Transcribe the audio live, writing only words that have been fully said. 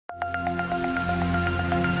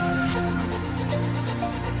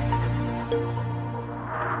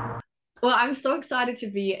Well, I'm so excited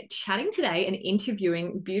to be chatting today and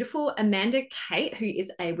interviewing beautiful Amanda Kate, who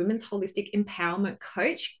is a women's holistic empowerment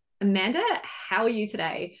coach. Amanda, how are you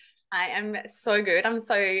today? I am so good. I'm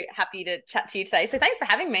so happy to chat to you today. So thanks for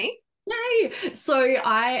having me. Yay! So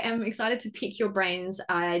I am excited to pick your brains.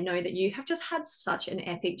 I know that you have just had such an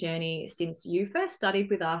epic journey since you first studied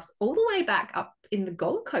with us, all the way back up in the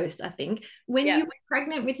Gold Coast, I think, when Yeah. you were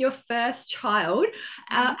pregnant with your first child.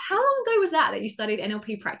 Mhm. How long ago was that you studied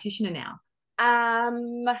NLP practitioner now?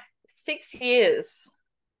 Um, 6 years.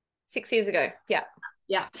 6 years ago. Yeah.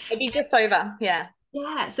 Yeah. Maybe just over. Yeah.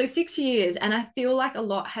 Yeah, so 6 years, and I feel like a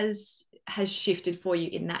lot has shifted for you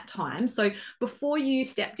in that time. So before you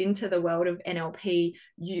stepped into the world of NLP,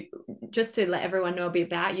 you just to let everyone know a bit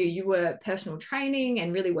about you, you were personal training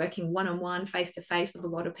and really working one-on-one, face-to-face with a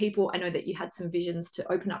lot of people. I know that you had some visions to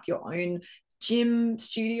open up your own gym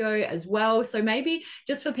studio as well. So maybe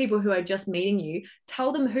just for people who are just meeting you,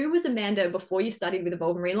 tell them who was Amanda before you studied with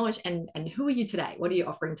Evolve and Relaunch and who are you today? What are you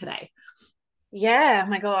offering today? Yeah,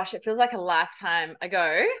 my gosh, it feels like a lifetime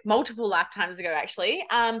ago, multiple lifetimes ago, actually.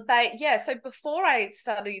 But yeah, so before I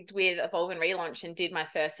studied with Evolve and Relaunch and did my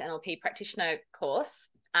first NLP practitioner course,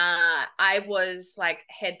 I was like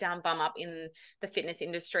head down, bum up in the fitness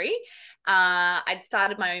industry. I'd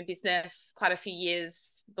started my own business quite a few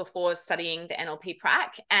years before studying the NLP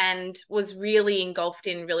prac and was really engulfed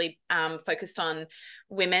in really focused on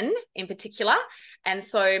women in particular. And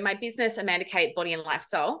so my business, Amanda Kate Body and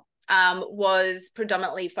Lifestyle, was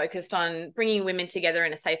predominantly focused on bringing women together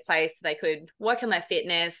in a safe place so they could work on their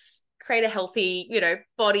fitness, create a healthy,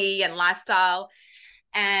 body and lifestyle.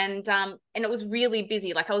 And it was really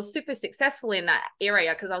busy. Like I was super successful in that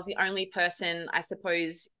area because I was the only person, I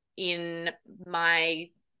suppose, in my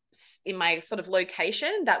sort of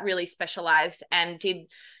location that really specialized and did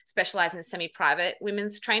specialize in semi-private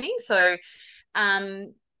women's training.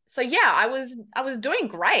 Um, so yeah, I was doing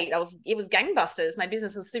great. It was gangbusters. My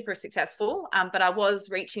business was super successful. But I was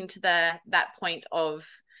reaching to that point of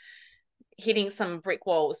hitting some brick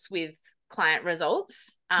walls with client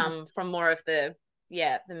results, from more of the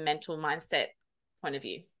mental mindset point of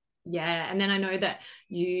view. Yeah, and then I know that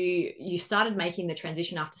you started making the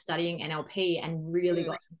transition after studying NLP and really Mm.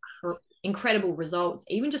 got some incredible results,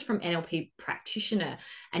 even just from NLP practitioner.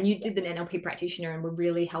 And you did the NLP practitioner and were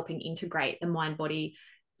really helping integrate the mind body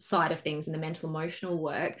side of things and the mental emotional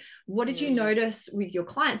work. What did you Mm. notice with your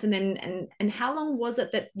clients? And then and how long was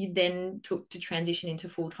it that you then took to transition into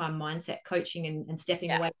full-time mindset coaching and stepping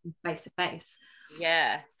Yeah. away from face to face?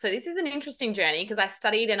 Yeah. So this is an interesting journey because I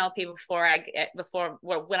studied NLP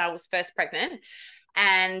when I was first pregnant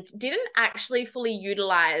and didn't actually fully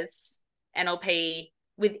utilize NLP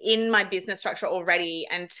within my business structure already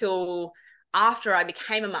until after I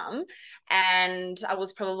became a mum. And I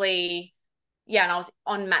was probably, yeah, and I was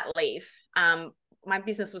on mat leave. My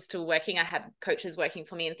business was still working. I had coaches working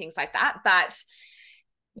for me and things like that. But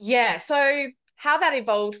yeah, so how that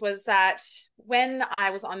evolved was that when I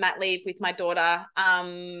was on mat leave with my daughter,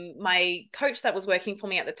 my coach that was working for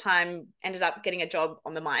me at the time ended up getting a job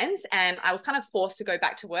on the mines, and I was kind of forced to go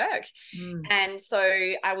back to work. Mm. And so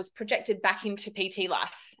I was projected back into PT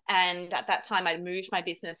life. And at that time, I'd moved my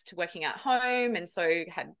business to working at home. And so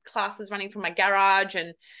had classes running from my garage.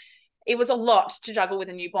 And it was a lot to juggle with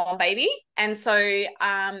a newborn baby. And so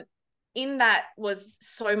in that was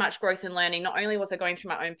so much growth and learning. Not only was I going through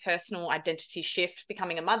my own personal identity shift,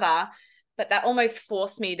 becoming a mother, but that almost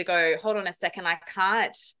forced me to go, hold on a second, I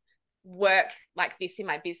can't work like this in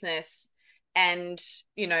my business and,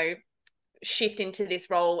 shift into this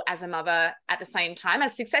role as a mother at the same time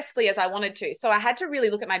as successfully as I wanted to. So I had to really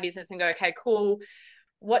look at my business and go, okay, cool.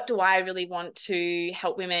 What do I really want to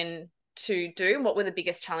help women to do? What were the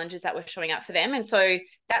biggest challenges that were showing up for them? And so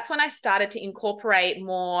that's when I started to incorporate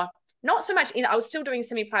more, not so much I was still doing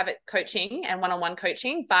semi-private coaching and one-on-one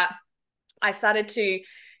coaching, but I started to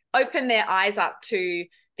open their eyes up to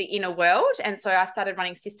the inner world. And so I started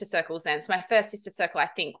running sister circles then. So my first sister circle, I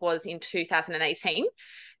think, was in 2018.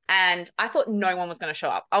 And I thought no one was going to show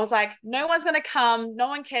up. I was like, no one's going to come. No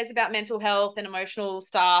one cares about mental health and emotional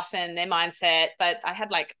stuff and their mindset. But I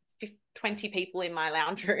had like 20 people in my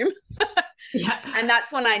lounge room. Yeah. And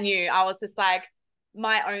that's when I knew. I was just like,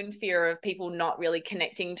 my own fear of people not really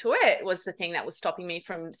connecting to it was the thing that was stopping me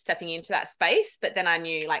from stepping into that space. But then I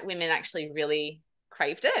knew like women actually really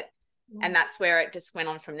craved it. And that's where it just went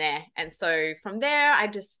on from there. And so from there, I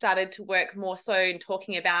just started to work more so in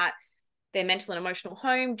talking about their mental and emotional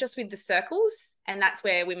home just with the circles. And that's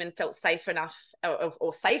where women felt safe enough,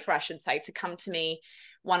 or safer, I should say, to come to me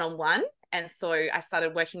one-on-one. And so I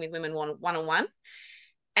started working with women one-on-one.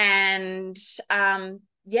 And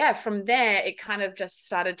yeah, from there, it kind of just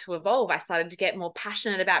started to evolve. I started to get more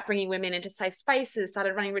passionate about bringing women into safe spaces,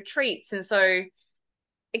 started running retreats. And so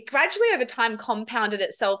it gradually over time compounded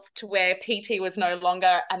itself to where PT was no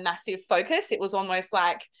longer a massive focus. It was almost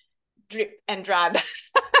like drip and drab,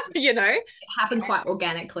 you know? It happened quite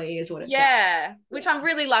organically is what it sounds. Yeah, which I'm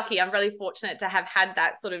really lucky. I'm really fortunate to have had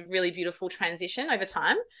that sort of really beautiful transition over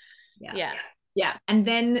time. Yeah. Yeah. And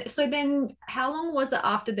then, so then how long was it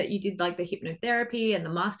after that you did like the hypnotherapy and the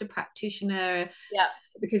master practitioner? Yeah.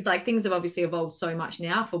 Because like things have obviously evolved so much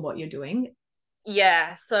now for what you're doing.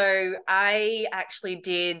 Yeah. So I actually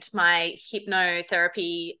did my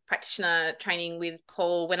hypnotherapy practitioner training with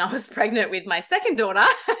Paul when I was pregnant with my second daughter,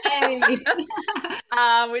 Hey.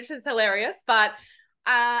 which is hilarious. But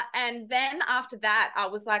and then after that, I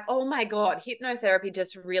was like, oh my God, hypnotherapy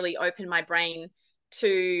just really opened my brain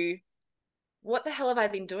to what the hell have I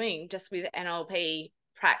been doing just with NLP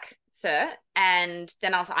prac cert? And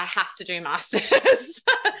then I was like, I have to do masters.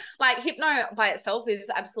 Like hypno by itself is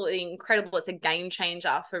absolutely incredible. It's a game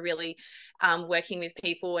changer for really working with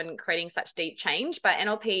people and creating such deep change. But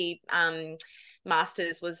NLP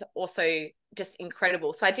masters was also just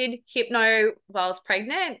incredible. So I did hypno while I was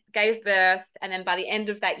pregnant, gave birth, and then by the end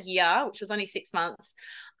of that year, which was only 6 months,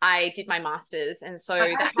 I did my masters. And so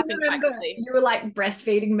I that still happened remember practically. you were like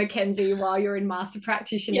breastfeeding Mackenzie while you're in master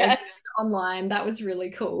practitioner Yeah. online. That was really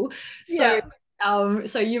cool. So Yeah.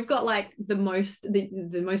 so you've got like the most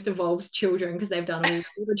evolved children because they've done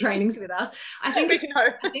all the trainings with us. I think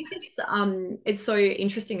it's so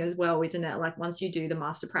interesting as well, isn't it? Like once you do the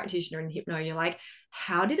master practitioner in hypno, you're like,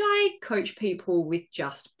 how did I coach people with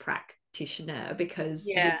just practitioner? Because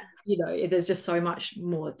Yeah. you know, there's just so much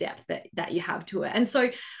more depth that you have to it. And so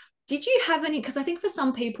did you have any, because I think for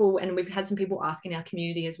some people, and we've had some people ask in our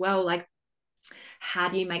community as well, like how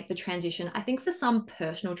do you make the transition? I think for some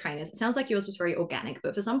personal trainers, it sounds like yours was very organic,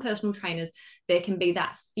 but for some personal trainers, there can be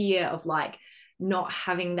that fear of like not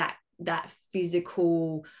having that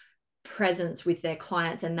physical presence with their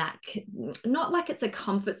clients, and that not like it's a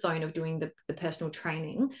comfort zone of doing the personal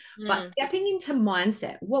training, but stepping into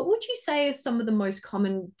mindset. What would you say are some of the most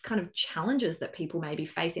common kind of challenges that people maybe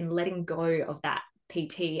face in letting go of that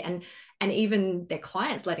PT, and even their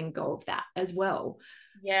clients letting go of that as well?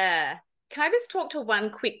 Yeah. Can I just talk to one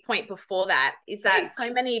quick point before that? Is that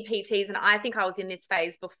so many PTs, and I think I was in this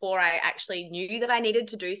phase before I actually knew that I needed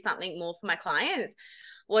to do something more for my clients,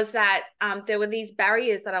 was that there were these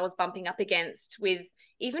barriers that I was bumping up against with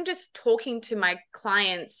even just talking to my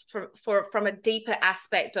clients from a deeper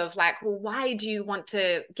aspect of like, well, why do you want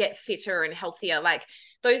to get fitter and healthier? Like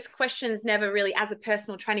those questions never really, as a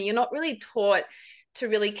personal trainer, you're not really taught to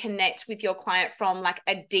really connect with your client from like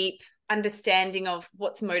a deep understanding of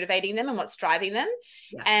what's motivating them and what's driving them.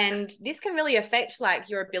 Yeah. And this can really affect like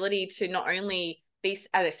your ability to not only be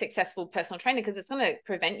a successful personal trainer, because it's going to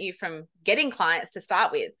prevent you from getting clients to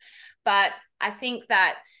start with. But I think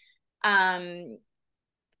that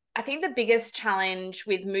I think the biggest challenge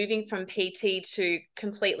with moving from PT to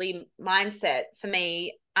completely mindset for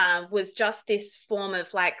me was just this form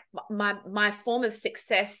of like my form of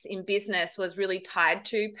success in business was really tied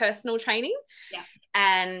to personal training. Yeah.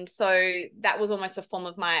 And so that was almost a form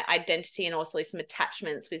of my identity and also some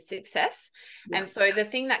attachments with success. Yeah. And so the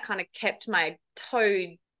thing that kind of kept my toe,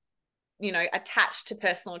 you know, attached to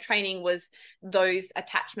personal training was those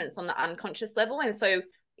attachments on the unconscious level. And so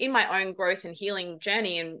in my own growth and healing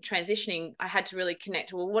journey and transitioning, I had to really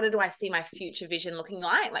connect, well, what do I see my future vision looking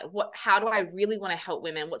like? Like how do I really want to help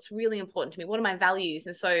women? What's really important to me? What are my values?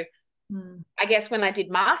 And so I guess when I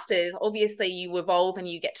did masters, obviously you evolve and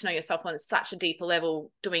you get to know yourself on such a deeper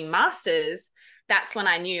level doing masters. That's when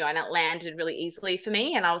I knew, and it landed really easily for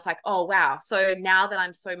me. And I was like, oh, wow. So now that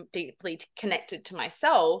I'm so deeply connected to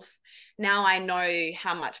myself, now I know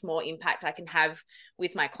how much more impact I can have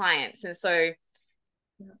with my clients. And so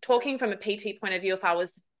talking from a PT point of view, if I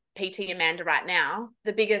was PT Amanda right now,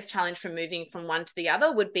 the biggest challenge from moving from one to the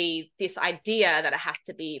other would be this idea that it has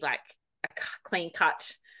to be like a clean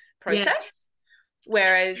cut process. Yes.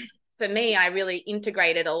 Whereas for me, I really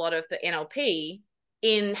integrated a lot of the NLP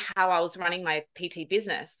in how I was running my PT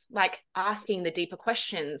business, like asking the deeper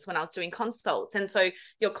questions when I was doing consults. And so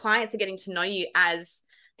your clients are getting to know you as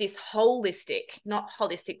this holistic, not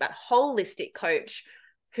holistic, but holistic coach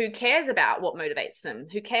who cares about what motivates them,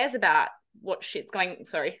 who cares about what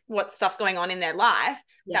stuff's going on in their life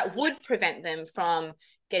that would prevent them from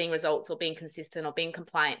getting results or being consistent or being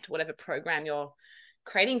compliant to whatever program you're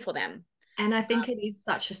creating for them. And I think it is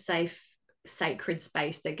such a safe, sacred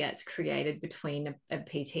space that gets created between a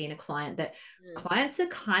PT and a client that clients are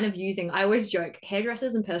kind of using. I always joke,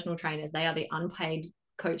 hairdressers and personal trainers, they are the unpaid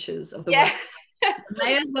coaches of the world.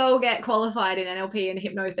 may as well get qualified in NLP and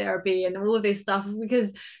hypnotherapy and all of this stuff,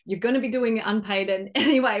 because you're going to be doing it unpaid. And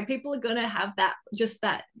anyway, people are going to have that, just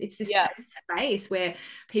that it's this Yeah. space where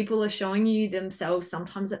people are showing you themselves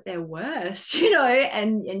sometimes at their worst, you know,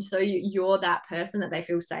 and so you're that person that they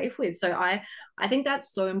feel safe with. So I think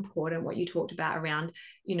that's so important, what you talked about around,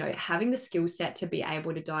 you know, having the skill set to be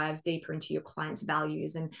able to dive deeper into your clients'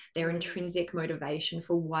 values and their intrinsic motivation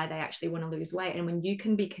for why they actually want to lose weight. And when you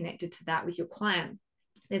can be connected to that with your client,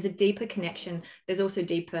 there's a deeper connection. There's also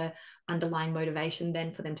deeper underlying motivation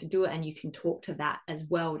then for them to do it. And you can talk to that as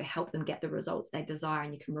well to help them get the results they desire.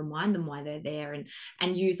 And you can remind them why they're there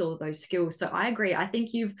and use all of those skills. So I agree. I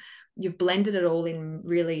think you've blended it all in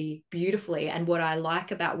really beautifully. And what I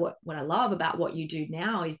like about what I love about what you do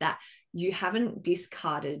now is that you haven't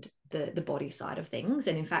discarded the body side of things.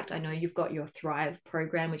 And in fact, I know you've got your Thrive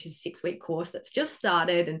program, which is a 6-week course that's just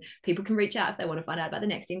started, and people can reach out if they want to find out about the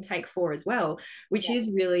next intake 4 as well, which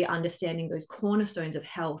is really understanding those cornerstones of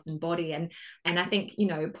health and body. And I think, you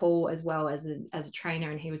know, Paul as well, as a trainer,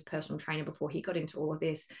 and he was personal trainer before he got into all of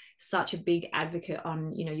this, such a big advocate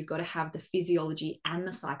on, you know, you've got to have the physiology and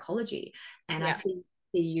the psychology. And I see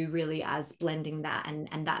you really as blending that,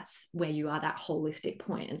 and that's where you are, that holistic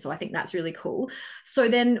point. And so I think that's really cool. So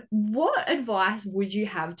then what advice would you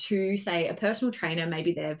have to, say, a personal trainer?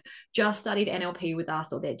 Maybe they've just studied NLP with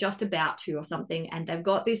us, or they're just about to or something, and they've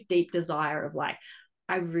got this deep desire of like,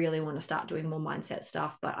 I really want to start doing more mindset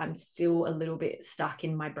stuff, but I'm still a little bit stuck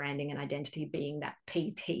in my branding and identity being that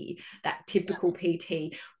PT, that typical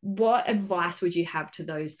PT. What advice would you have to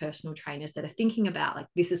those personal trainers that are thinking about, like,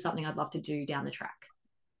 this is something I'd love to do down the track?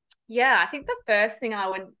 Yeah, I think the first thing I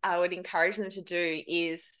would encourage them to do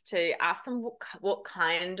is to ask them what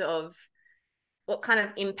kind of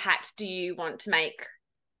impact do you want to make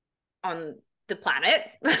on the planet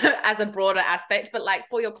as a broader aspect, but like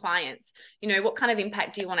for your clients, you know, what kind of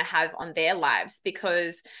impact do you want to have on their lives?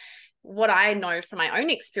 Because what I know from my own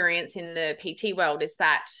experience in the PT world is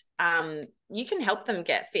that you can help them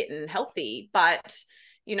get fit and healthy, but,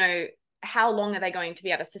 you know, how long are they going to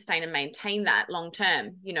be able to sustain and maintain that long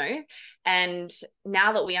term, you know? And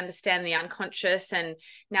now that we understand the unconscious, and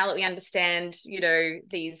now that we understand, you know,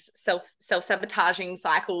 these self-sabotaging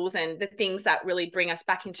cycles and the things that really bring us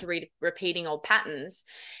back into repeating old patterns,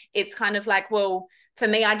 it's kind of like, well, for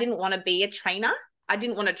me, I didn't want to be a trainer. I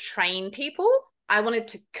didn't want to train people. I wanted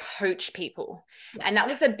to coach people. Yeah. And that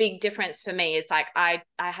was a big difference for me. It's like I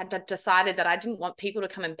had decided that I didn't want people to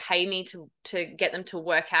come and pay me to get them to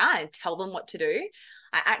work out and tell them what to do.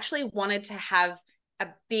 I actually wanted to have a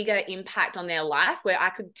bigger impact on their life, where I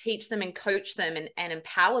could teach them and coach them and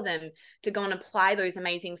empower them to go and apply those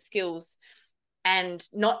amazing skills and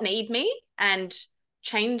not need me, and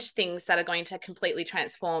change things that are going to completely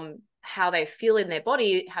transform how they feel in their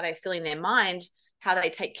body, how they feel in their mind, how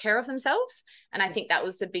they take care of themselves. And I think that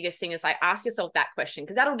was the biggest thing, is like, ask yourself that question,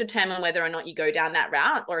 because that'll determine whether or not you go down that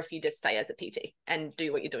route, or if you just stay as a PT and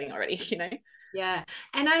do what you're doing already, you know? Yeah.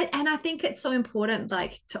 And I think it's so important,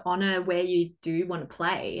 like, to honor where you do want to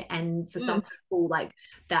play. And for some people, like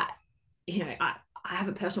that, you know, I have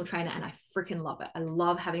a personal trainer and I freaking love it. I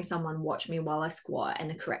love having someone watch me while I squat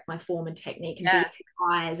and correct my form and technique and be in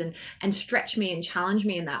my eyes and stretch me and challenge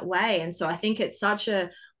me in that way. And so I think it's such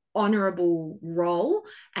a honorable role,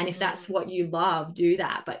 and if that's what you love, do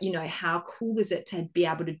that. But, you know, how cool is it to be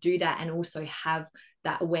able to do that and also have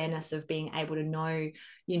that awareness of being able to know,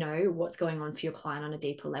 you know, what's going on for your client on a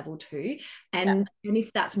deeper level too. And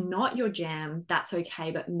if that's not your jam, that's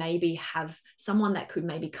okay, but maybe have someone that could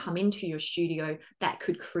maybe come into your studio that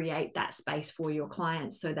could create that space for your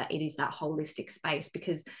clients, so that it is that holistic space.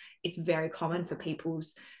 Because it's very common for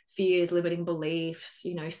people's fears, limiting beliefs,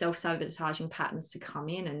 you know, self-sabotaging patterns to come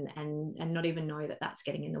in and not even know that that's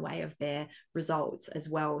getting in the way of their results as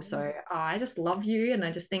well. So I just love you, and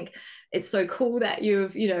I just think it's so cool that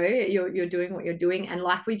you've, you know, you're doing what you're doing. And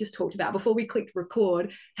like we just talked about before we clicked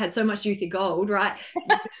record, had so much juicy gold, right?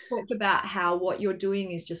 You just talked about how what you're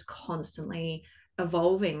doing is just constantly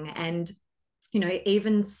evolving. And, you know,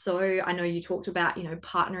 even so, I know you talked about, you know,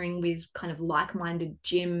 partnering with kind of like-minded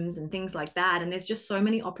gyms and things like that. And there's just so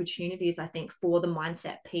many opportunities, I think, for the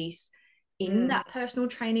mindset piece in that personal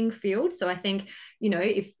training field. So I think, you know,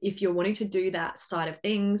 if you're wanting to do that side of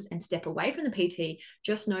things and step away from the PT,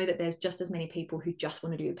 just know that there's just as many people who just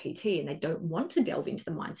want to do the PT and they don't want to delve into the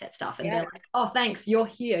mindset stuff. And they're like, oh, thanks, you're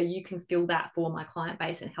here. You can fill that for my client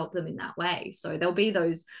base and help them in that way. So there'll be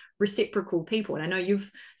those reciprocal people. And I know you've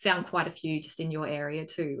found quite a few just in your area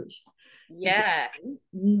too, which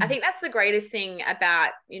I think that's the greatest thing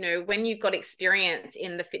about, you know, when you've got experience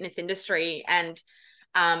in the fitness industry. And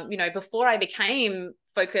you know, before I became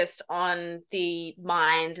focused on the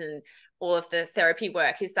mind and all of the therapy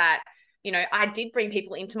work is that, you know, I did bring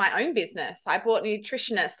people into my own business. I brought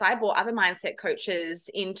nutritionists, I brought other mindset coaches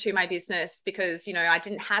into my business because, you know, I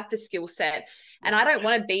didn't have the skill set. And I don't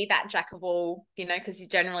want to be that jack of all, you know, because you're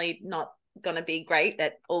generally not going to be great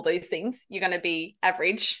at all those things. You're going to be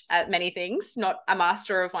average at many things, not a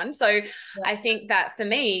master of one. So yeah. I think that for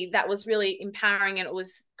me, that was really empowering, and it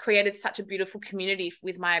was created such a beautiful community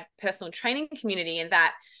with my personal training community, and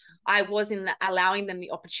that I was allowing them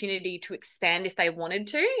the opportunity to expand if they wanted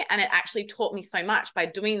to. And it actually taught me so much by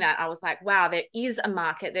doing that. I was like, wow, there is a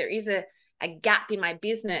market. There is a gap in my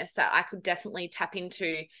business that I could definitely tap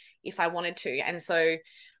into if I wanted to. And so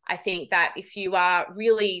I think that if you are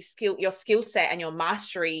really your skill set and your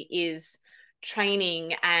mastery is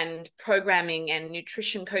training and programming and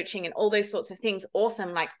nutrition coaching and all those sorts of things,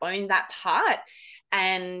 awesome, like own that part.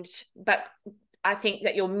 But I think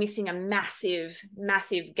that you're missing a massive,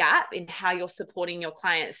 massive gap in how you're supporting your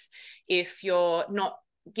clients if you're not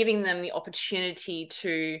giving them the opportunity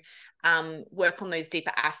to work on those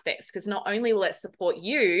deeper aspects, because not only will it support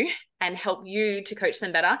you and help you to coach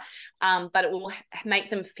them better, but it will make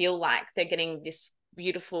them feel like they're getting this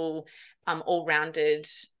beautiful, all-rounded,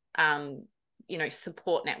 you know,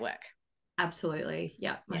 support network. Absolutely.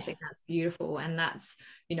 Yeah. I think that's beautiful. And that's,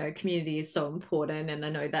 you know, community is so important. And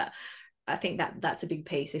I think that that's a big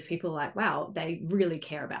piece. If people are like, wow, they really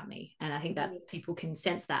care about me. And I think that people can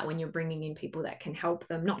sense that when you're bringing in people that can help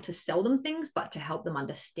them, not to sell them things, but to help them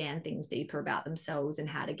understand things deeper about themselves and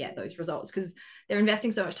how to get those results, because they're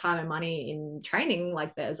investing so much time and money in training.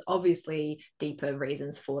 Like there's obviously deeper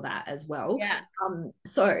reasons for that as well. Yeah.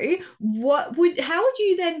 So how would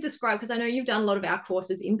you then describe, because I know you've done a lot of our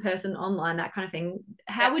courses in person, online, that kind of thing.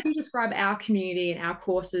 How would you describe our community and our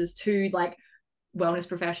courses to like wellness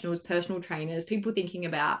professionals, personal trainers, people thinking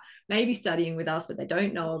about maybe studying with us, but they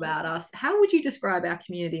don't know about us? How would you describe our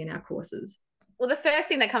community and our courses? Well, the first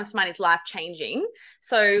thing that comes to mind is life-changing.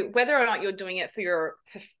 So whether or not you're doing it for your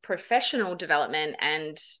professional development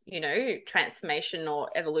and, you know, transformation or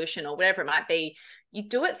evolution or whatever it might be, you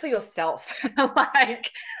do it for yourself.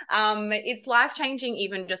 Like, it's life-changing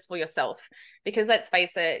even just for yourself, because let's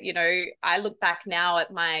face it, you know, I look back now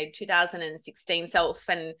at my 2016 self,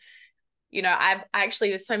 and you know, I actually,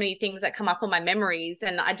 there's so many things that come up on my memories.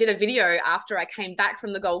 And I did a video after I came back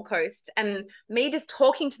from the Gold Coast, and me just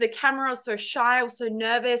talking to the camera, I was so shy, I was so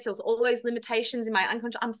nervous. There was all those limitations in my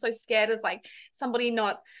unconscious. I'm so scared of like somebody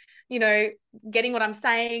not, you know, getting what I'm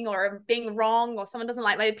saying or being wrong, or someone doesn't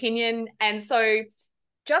like my opinion. And so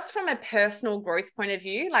just from a personal growth point of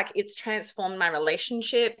view, like it's transformed my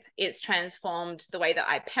relationship. It's transformed the way that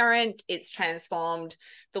I parent. It's transformed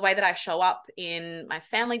the way that I show up in my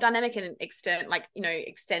family dynamic and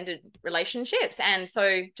extended relationships. And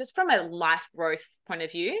so just from a life growth point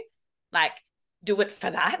of view, like do it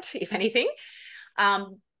for that, if anything.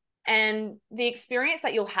 And the experience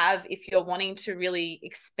that you'll have if you're wanting to really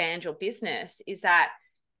expand your business is that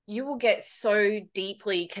you will get so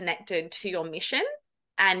deeply connected to your mission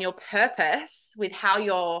and your purpose with how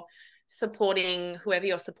you're supporting whoever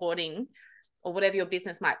you're supporting or whatever your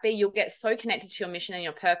business might be. You'll get so connected to your mission and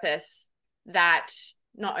your purpose that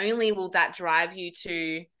not only will that drive you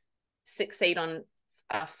to succeed on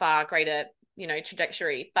a far greater, you know,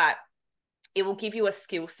 trajectory, but it will give you a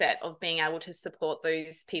skill set of being able to support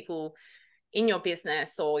those people in your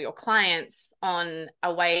business or your clients in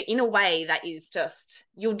a way that is just,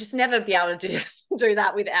 you'll just never be able to do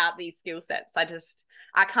that without these skill sets.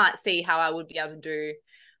 I can't see how I would be able to do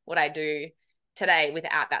what I do today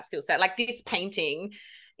without that skill set. Like this painting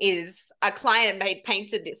is a client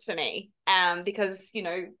painted this for me, because, you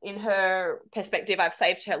know, in her perspective, I've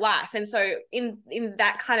saved her life. And so in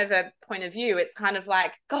that kind of a point of view, it's kind of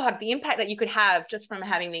like, God, the impact that you could have just from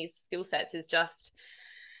having these skill sets is just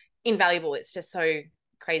invaluable. It's just so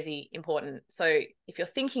crazy important. So if you're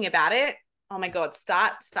thinking about it, oh my God,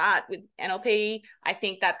 start with NLP. I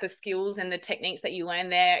think that the skills and the techniques that you learn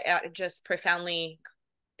there are just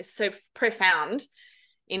so profound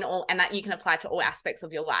in all, and that you can apply to all aspects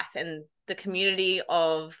of your life. And the community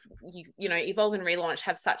of, you know, Evolve and Relaunch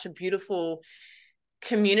have such a beautiful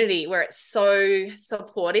community where it's so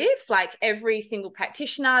supportive. Like every single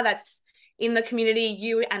practitioner that's in the community,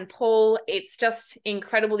 you and Paul, it's just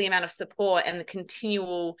incredible the amount of support and the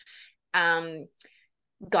continual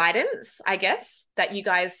guidance, I guess, that you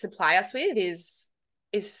guys supply us with is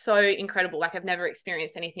so incredible. Like I've never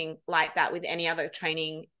experienced anything like that with any other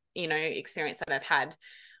training, you know, experience that I've had,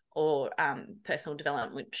 or personal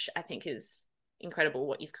development, which I think is incredible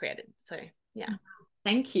what you've created. So yeah.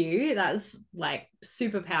 Thank you. That's like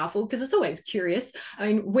super powerful because it's always curious. I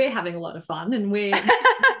mean, we're having a lot of fun and we're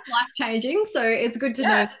life changing. So it's good to know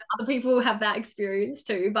Yeah. that other people have that experience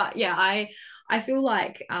too. But yeah, I feel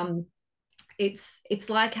like it's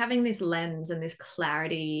like having this lens and this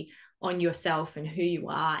clarity on yourself and who you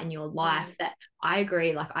are and your life Mm. that I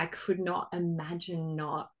agree, like I could not imagine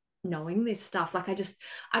not knowing this stuff. Like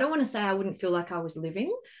I don't want to say I wouldn't feel like I was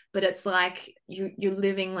living, but it's like you're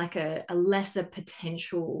living like a lesser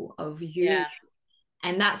potential of you, Yeah.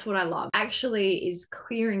 and that's what I love. Actually, is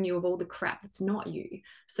clearing you of all the crap that's not you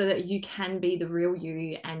so that you can be the real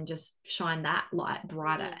you and just shine that light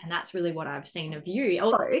brighter. Mm. And that's really what I've seen of you.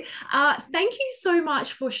 Also, thank you so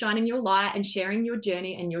much for shining your light and sharing your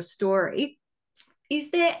journey and your story. Is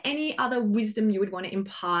there any other wisdom you would want to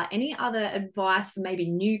impart? Any other advice for maybe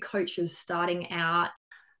new coaches starting out?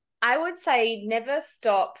 I would say never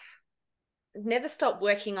stop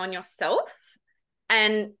working on yourself.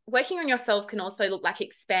 And working on yourself can also look like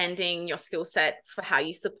expanding your skill set for how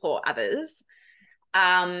you support others.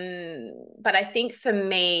 But I think for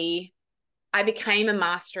me, I became a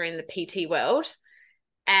master in the PT world,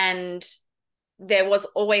 and there was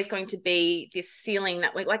always going to be this ceiling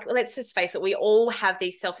that we like, let's just face it, we all have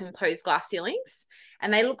these self-imposed glass ceilings,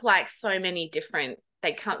 and they look like so many different,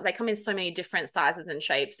 they come in so many different sizes and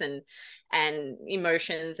shapes and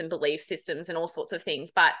emotions and belief systems and all sorts of things.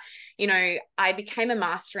 But I became a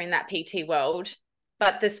master in that PT world,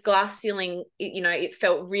 but this glass ceiling, it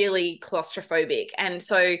felt really claustrophobic, and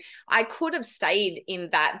so I could have stayed in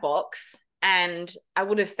that box and I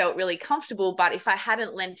would have felt really comfortable. But if I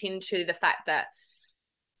hadn't lent into the fact that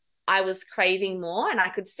I was craving more and I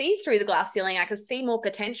could see through the glass ceiling, I could see more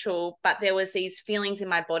potential, but there was these feelings in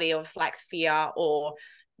my body of like fear, or,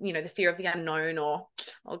 the fear of the unknown, or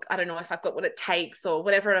I don't know if I've got what it takes or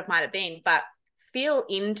whatever it might have been. But feel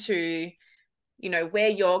into, where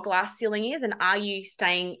your glass ceiling is, and are you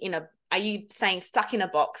staying stuck in a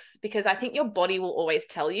box? Because I think your body will always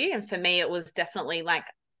tell you. And for me, it was definitely like,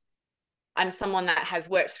 I'm someone that has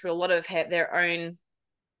worked through a lot of their own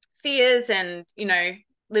fears and,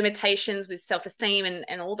 limitations with self-esteem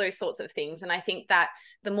and all those sorts of things. And I think that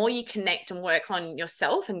the more you connect and work on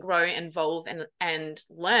yourself and grow and evolve and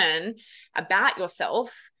learn about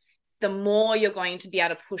yourself, the more you're going to be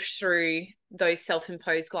able to push through those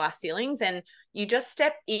self-imposed glass ceilings, and you just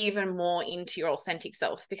step even more into your authentic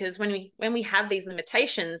self. Because when we have these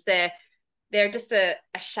limitations, they're just a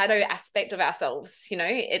shadow aspect of ourselves.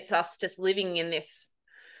 It's us just living in this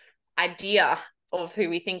idea of who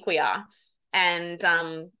we think we are. And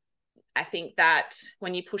I think that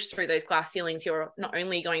when you push through those glass ceilings, you're not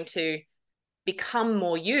only going to become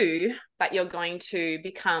more you, but you're going to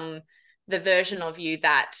become the version of you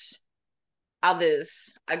that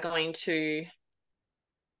others are going to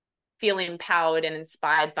feel empowered and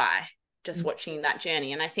inspired by just watching that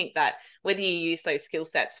journey. And I think that whether you use those skill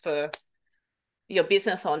sets for your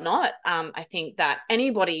business or not, I think that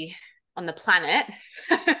anybody on the planet,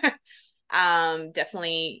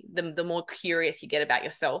 definitely the more curious you get about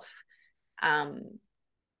yourself,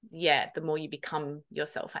 the more you become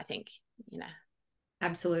yourself, I think.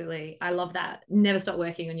 Absolutely. I love that. Never stop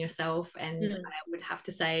working on yourself. And Mm. I would have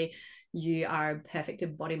to say you are a perfect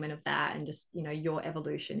embodiment of that. And just, your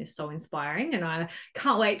evolution is so inspiring. And I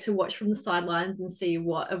can't wait to watch from the sidelines and see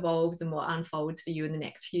what evolves and what unfolds for you in the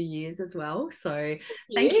next few years as well. So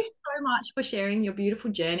thank you You. so much for sharing your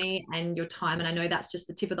beautiful journey and your time. And I know that's just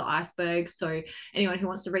the tip of the iceberg. So anyone who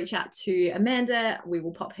wants to reach out to Amanda, we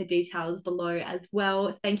will pop her details below as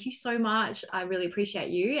well. Thank you so much. I really appreciate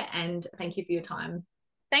you. And thank you for your time.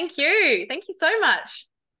 Thank you. Thank you so much.